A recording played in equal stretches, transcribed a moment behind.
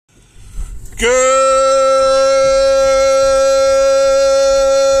Good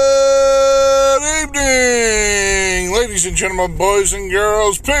evening, ladies and gentlemen, boys and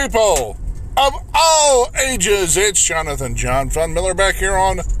girls, people of all ages. It's Jonathan John Fun Miller back here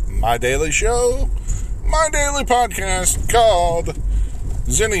on my daily show, my daily podcast called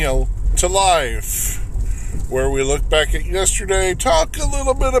Zennial to Life, where we look back at yesterday, talk a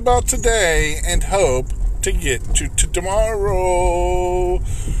little bit about today, and hope to get to tomorrow.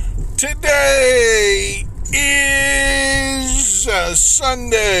 Today is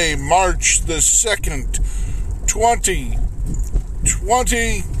Sunday, March the 2nd,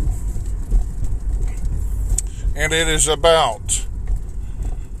 2020, and it is about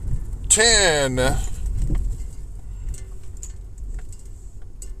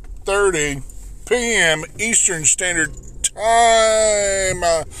 10:30 p.m. Eastern Standard Time.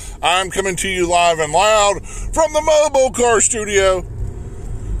 I'm coming to you live and loud from the mobile car studio.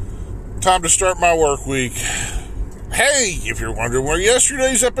 Time to start my work week. Hey, if you're wondering where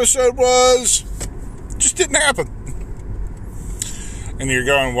yesterday's episode was, it just didn't happen. And you're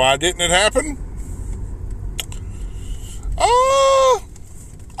going, why didn't it happen? I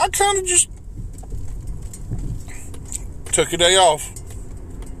kind of just took a day off.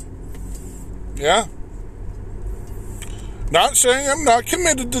 Yeah. Not saying I'm not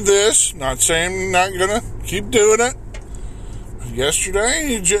committed to this. Not saying I'm not going to keep doing it.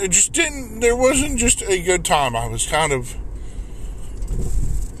 Yesterday, it just didn't, there wasn't just a good time. I was kind of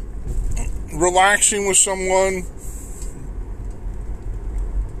relaxing with someone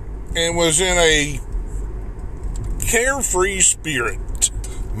and was in a carefree spirit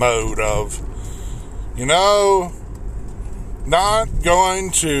mode of, not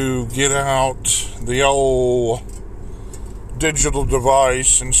going to get out the old digital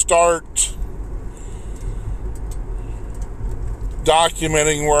device and start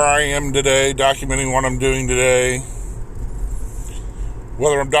documenting where I am today, documenting what I'm doing today,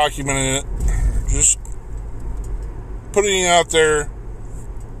 whether I'm documenting it, just putting it out there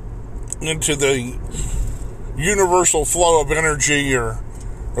into the universal flow of energy or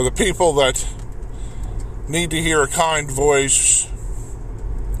the people that need to hear a kind voice.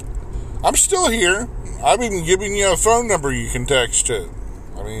 I'm still here. I've even given you a phone number you can text to.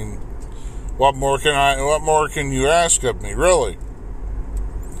 I mean, what more can you ask of me, really?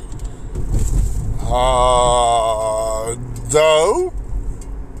 Though,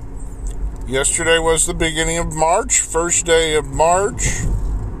 yesterday was the beginning of March, first day of March,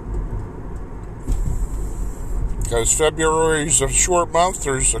 because February is a short month.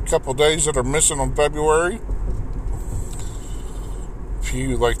 There's a couple days that are missing on February,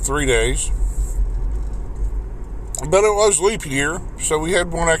 like 3 days, but it was leap year, so we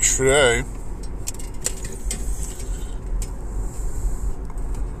had one extra day.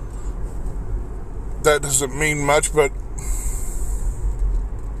 That doesn't mean much, but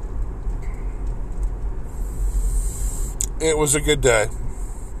it was a good day.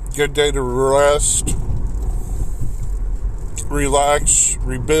 Good day to rest, relax,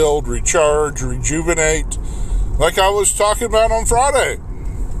 rebuild, recharge, rejuvenate, like I was talking about on Friday.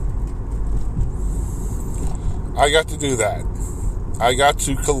 I got to do that. I got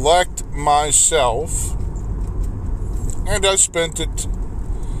to collect myself, and I spent it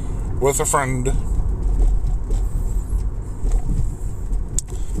with a friend,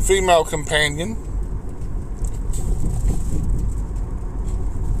 female companion.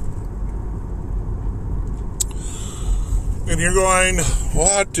 And you're going,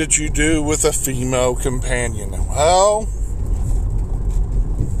 what did you do with a female companion? Well,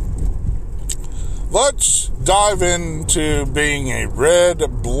 let's dive into being a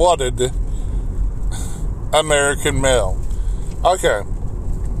red-blooded American male. Okay,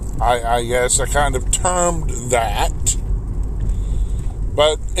 I guess I kind of termed that.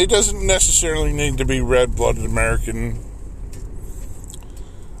 But it doesn't necessarily need to be red-blooded American.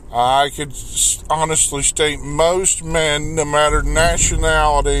 I could honestly state most men, no matter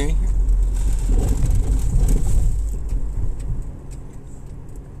nationality,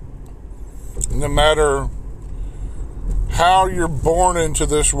 no matter how you're born into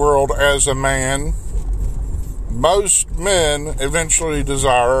this world as a man, most men eventually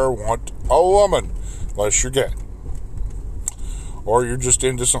desire or want a woman, unless you're gay. Or you're just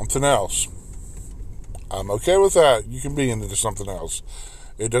into something else. I'm okay with that. You can be into something else.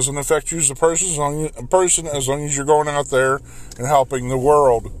 It doesn't affect you as a person as long as you're going out there and helping the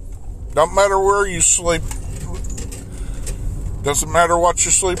world. Don't matter where you sleep. Doesn't matter what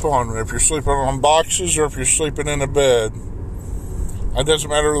you sleep on. If you're sleeping on boxes or if you're sleeping in a bed. It doesn't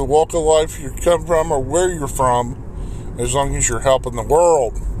matter the walk of life you come from or where you're from, as long as you're helping the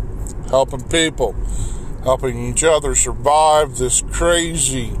world. helping people, helping each other survive this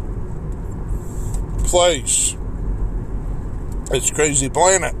crazy place, this crazy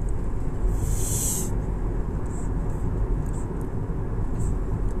planet.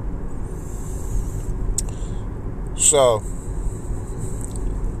 So,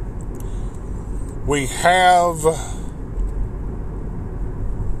 we have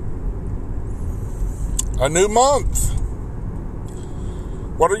a new month.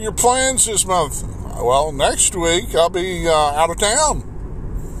 What are your plans this month? Well, next week I'll be out of town,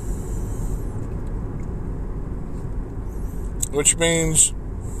 which means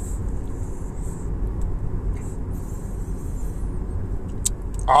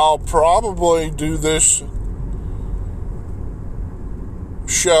I'll probably do this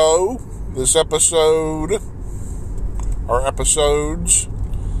show, this episode, or episodes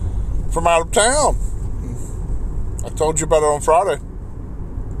from out of town. I told you about it on Friday.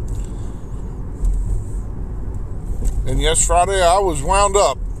 And yes, Friday I was wound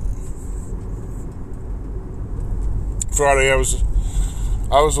up. Friday I was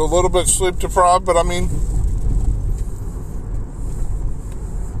a little bit sleep deprived, but I mean,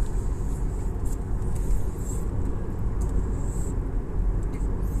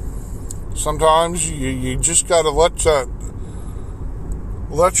 sometimes you just gotta let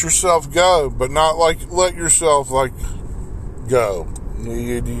yourself go, but not like let yourself like go.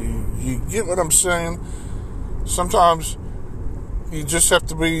 You get what I'm saying? Sometimes you just have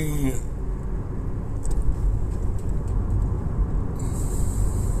to be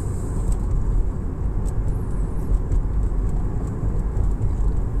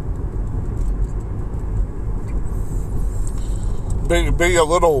a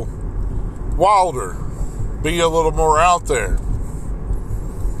little wilder, be a little more out there,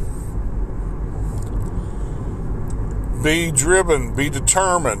 be driven, be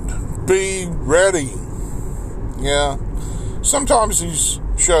determined, be ready. Yeah, sometimes these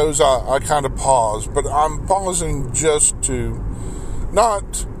shows I kind of pause, but I'm pausing just to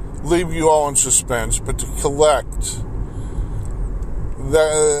not leave you all in suspense, but to collect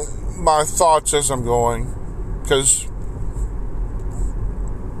my thoughts as I'm going, because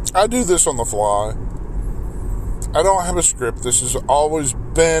I do this on the fly. I don't have a script. This has always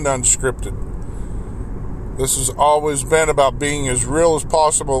been unscripted. This has always been about being as real as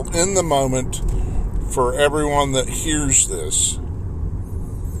possible in the moment for everyone that hears this.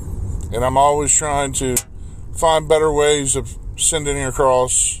 And I'm always trying to find better ways of sending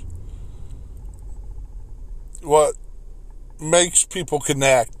across what makes people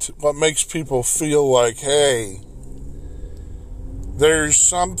connect, what makes people feel like, hey, there's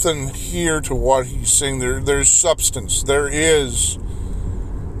something here to what he's saying. There's substance. There is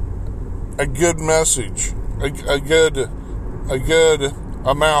a good message, a good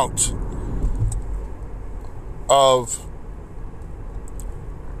amount of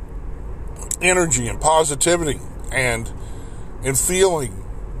energy and positivity and feeling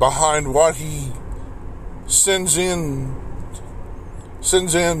behind what he sends in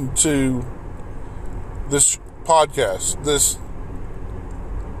to this podcast,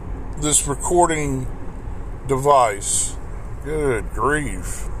 this recording device. Good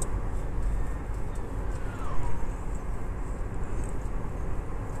grief.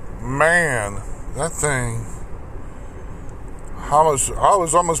 Man, that thing. I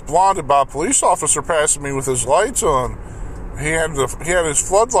was almost blinded by a police officer passing me with his lights on. He had his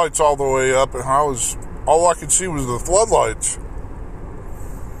floodlights all the way up, and all I could see was the floodlights.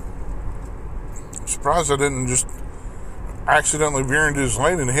 I'm surprised I didn't just accidentally veer into his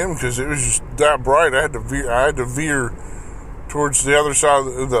lane and hit him, because it was just that bright. I had to veer towards the other side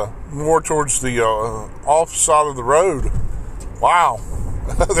of more towards the off side of the road. Wow.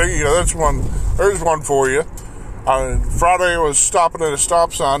 There you go. There's one for you. Friday I was stopping at a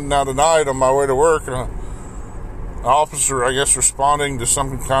stop sign. Now tonight on my way to work, an officer, I guess, responding to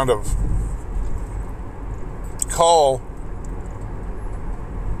some kind of call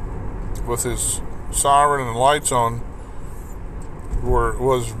with his siren and lights on,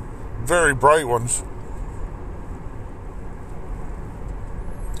 was very bright ones.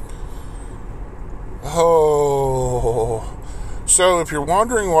 Oh. So if you're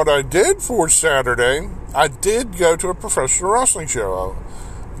wondering what I did for Saturday, I did go to a professional wrestling show,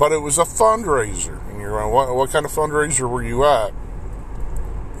 but it was a fundraiser. And you're going, what kind of fundraiser were you at?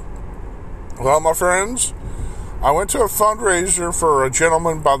 Well, my friends, I went to a fundraiser for a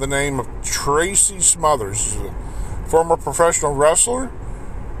gentleman by the name of Tracy Smothers. He's a former professional wrestler,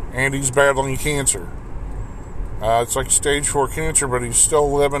 and he's battling cancer. It's like stage 4 cancer, but he's still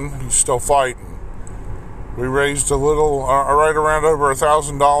living, he's still fighting. We raised a little, right around over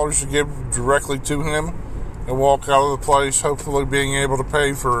 $1,000 to give directly to him and walk out of the place, hopefully being able to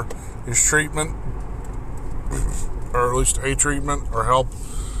pay for his treatment, or at least a treatment, or help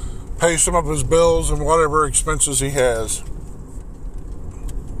pay some of his bills and whatever expenses he has.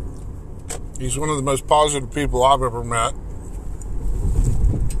 He's one of the most positive people I've ever met.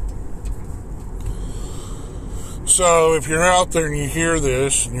 So if you're out there and you hear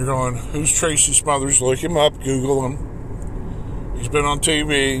this and you're going, who's Tracy Smothers? Look him up, Google him. He's been on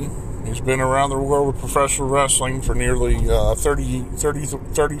TV. He's been around the world with professional wrestling for nearly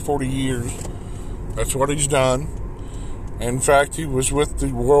 40 years. That's what he's done. In fact, he was with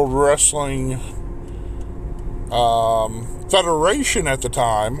the World Wrestling Federation at the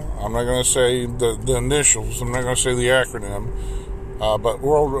time. I'm not going to say the initials. I'm not going to say the acronym. But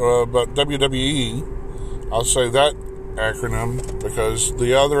WWE. I'll say that acronym because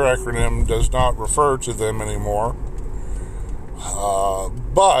the other acronym does not refer to them anymore.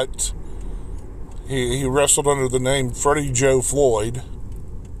 But he wrestled under the name Freddie Joe Floyd.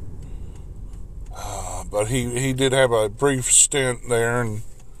 But he did have a brief stint there.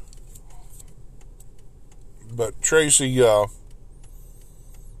 But Tracy, he's a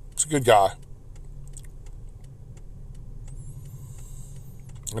good guy.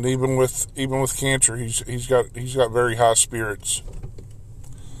 And even with cancer, he's got very high spirits.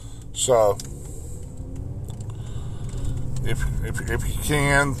 So if you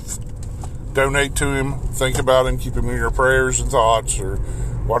can donate to him, think about him, keep him in your prayers and thoughts, or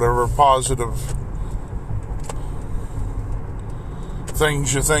whatever positive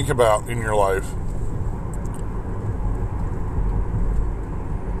things you think about in your life.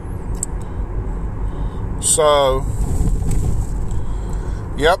 So,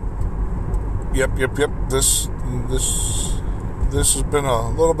 Yep. This has been a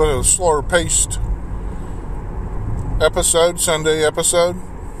little bit of a slower paced episode, Sunday episode.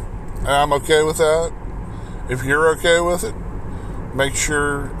 I'm okay with that. If you're okay with it, make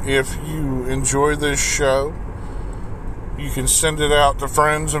sure if you enjoy this show, you can send it out to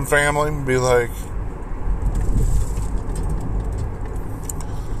friends and family and be like,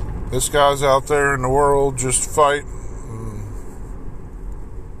 this guy's out there in the world just fighting.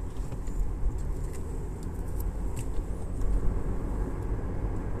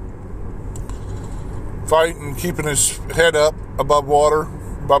 Fighting, keeping his head up above water,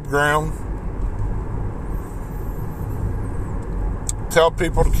 above ground. Tell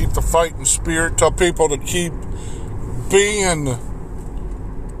people to keep the fighting spirit. Tell people to keep being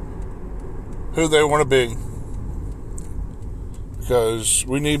who they want to be. Because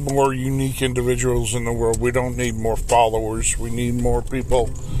we need more unique individuals in the world. We don't need more followers. We need more people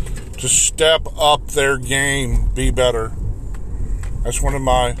to step up their game, be better. That's one of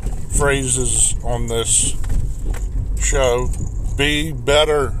my phrases on this show. Be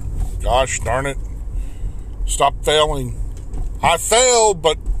better. Gosh darn it. Stop failing. I fail,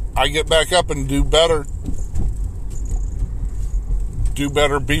 but I get back up and do better. Do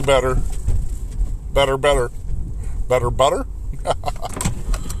better, be better. Better. Better butter?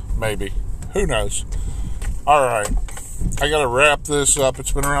 Maybe. Who knows? Alright. I gotta wrap this up.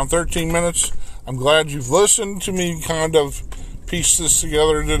 It's been around 13 minutes. I'm glad you've listened to me kind of piece this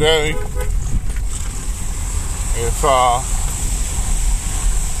together today. If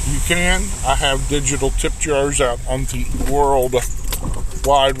you can, I have digital tip jars out on the world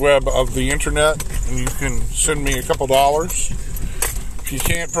wide web of the internet, and you can send me a couple dollars. If you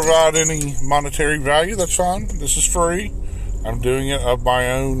can't provide any monetary value, that's fine. This is free. I'm doing it of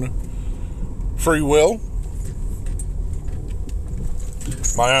my own free will,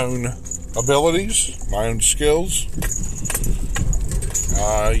 my own abilities, my own skills.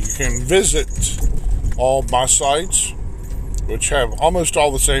 You can visit all my sites, which have almost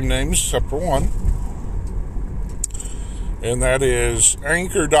all the same names except for one. And that is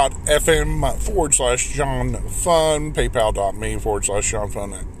anchor.fm/JohnFun,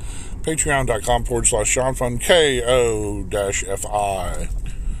 paypal.me/JohnFun, patreon.com/JohnFun,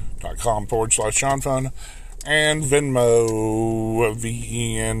 ko-fi.com/JohnFun, and Venmo,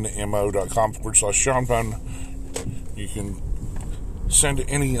 venmo.com/JohnFun. You can send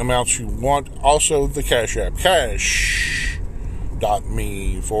any amounts you want. Also, the Cash App,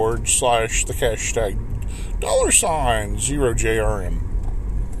 cash.me/the hashtag $0JRM.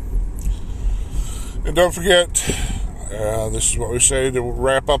 And don't forget, this is what we say to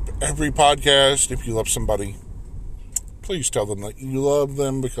wrap up every podcast. If you love somebody, please tell them that you love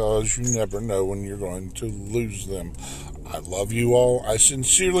them, because you never know when you're going to lose them. I love you all. I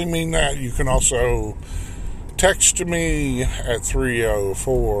sincerely mean that. You can also text me at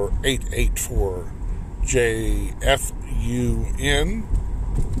 304-884 JFUN.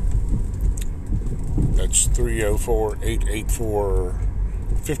 That's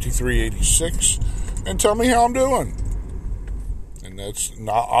 304-884-5386. And tell me how I'm doing. And that's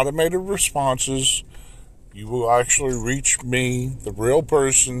not automated responses. You will actually reach me, the real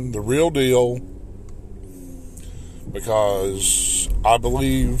person, the real deal, because I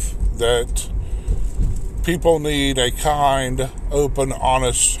believe that people need a kind, open,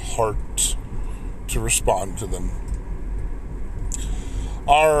 honest heart to respond to them.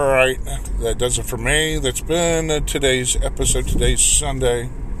 Alright, that does it for me. That's been today's episode. Today's Sunday.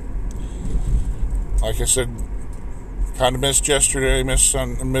 Like I said, kind of missed yesterday, missed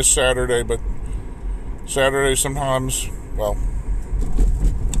Saturday, but Saturday sometimes, well,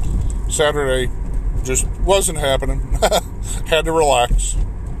 Saturday just wasn't happening. Had to relax.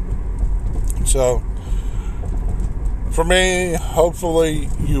 So, for me, hopefully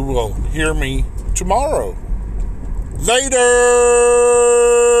you will hear me tomorrow. Later!